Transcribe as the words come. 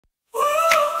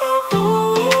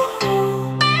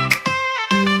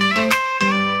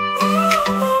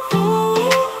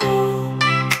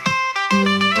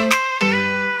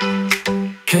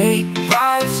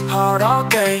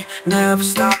never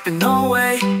stopping, no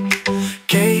way.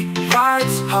 Kate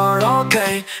rides hard all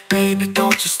day, baby,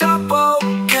 don't you stop,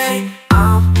 okay?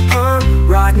 I'm her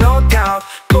ride, no doubt.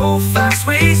 Go fast,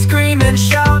 we scream and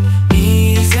shout.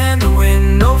 Ease in the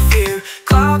wind, no fear.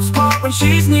 Clouds part when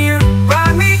she's near.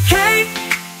 Ride me, Kate,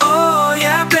 oh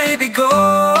yeah, baby,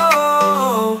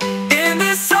 go. In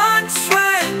the sun,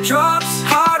 sweat drops,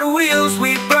 hard wheels,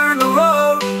 we burn the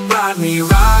road. Ride me,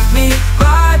 ride me,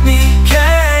 ride me,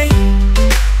 Kate.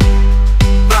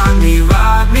 Ride me,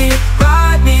 ride me,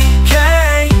 ride me,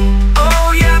 Kate.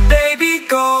 Oh yeah, baby,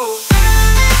 go.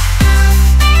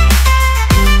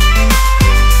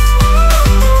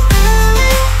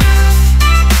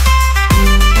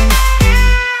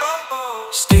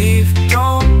 Steve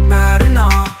don't matter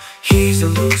now, he's a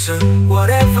loser,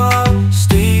 whatever.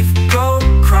 Steve, go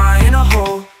cry in a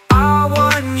hole. I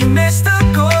won, you missed the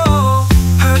goal.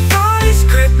 Her thighs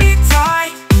grip me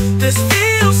tight, this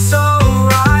feels so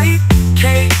right.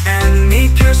 Kate and me,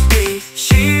 pure speed,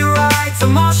 she rides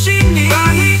them all she needs.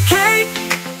 Ride me, Kate,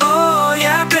 oh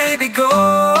yeah, baby,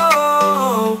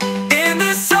 go. In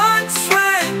the sun,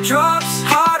 sweat drops,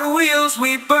 hard wheels,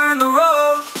 we burn the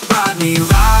road. Ride me,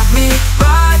 ride me,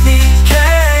 ride me,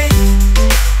 Kate.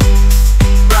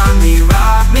 Ride me,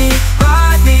 ride me,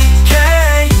 ride me,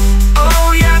 Kate.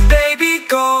 Oh yeah, baby,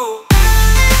 go.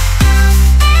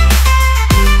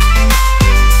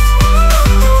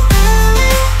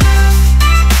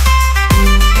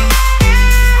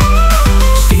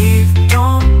 Steve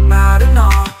don't matter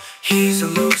now, he's a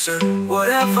loser,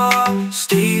 whatever.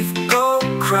 Steve